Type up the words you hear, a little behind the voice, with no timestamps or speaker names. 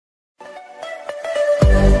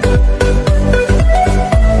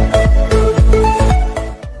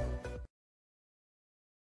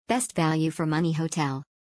Best value for money hotel.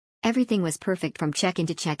 Everything was perfect from check-in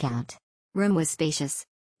to check-out. Room was spacious.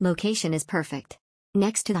 Location is perfect.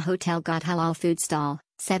 Next to the hotel got halal food stall,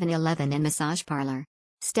 7-Eleven and massage parlor.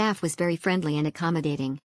 Staff was very friendly and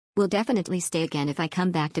accommodating. Will definitely stay again if I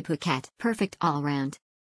come back to Phuket. Perfect all round.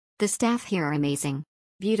 The staff here are amazing.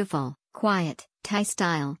 Beautiful, quiet, Thai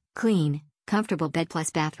style, clean, comfortable bed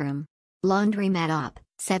plus bathroom. Laundry mat op,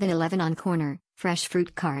 7-Eleven on corner, fresh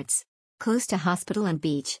fruit carts. Close to hospital and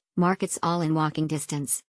beach, markets all in walking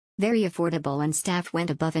distance. Very affordable and staff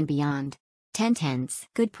went above and beyond. 10/10s.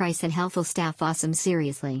 Good price and helpful staff, awesome,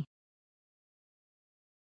 seriously.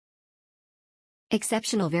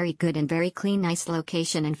 Exceptional, very good and very clean, nice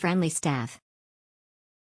location and friendly staff.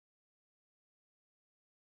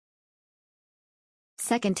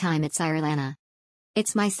 Second time at Siralanna.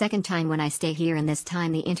 It's my second time when I stay here, and this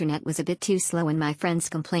time the internet was a bit too slow and my friends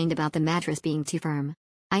complained about the mattress being too firm.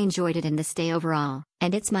 I enjoyed it and the stay overall,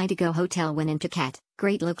 and it's my to-go hotel when in Phuket.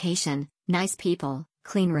 Great location, nice people,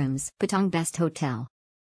 clean rooms. Patong best hotel.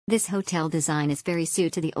 This hotel design is very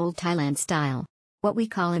suited to the old Thailand style. What we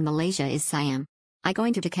call in Malaysia is Siam. I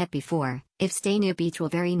going to Phuket before, if stay near beach will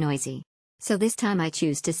very noisy. So this time I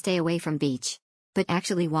choose to stay away from beach. But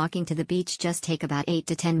actually walking to the beach just take about 8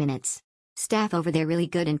 to 10 minutes. Staff over there really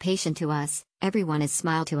good and patient to us, everyone is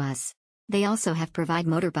smile to us. They also have provide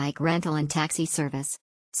motorbike rental and taxi service.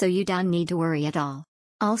 So you don't need to worry at all.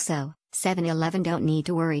 Also, 7-Eleven don't need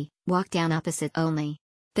to worry, walk down opposite only.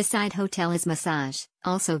 The side hotel is massage,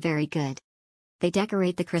 also very good. They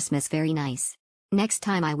decorate the Christmas very nice. Next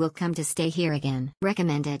time I will come to stay here again.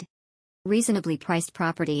 Recommended. Reasonably priced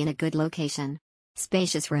property in a good location.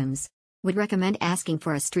 Spacious rooms. Would recommend asking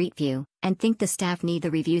for a street view, and think the staff need to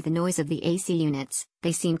review the noise of the AC units,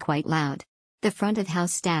 they seem quite loud. The front of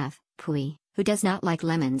house staff, Pui, who does not like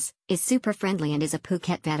lemons, is super friendly and is a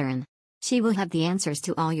Phuket veteran. She will have the answers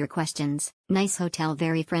to all your questions. Nice hotel,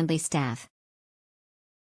 very friendly staff.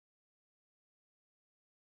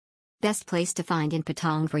 Best place to find in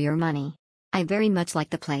Patong for your money. I very much like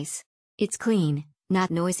the place. It's clean,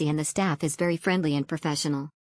 not noisy, and the staff is very friendly and professional.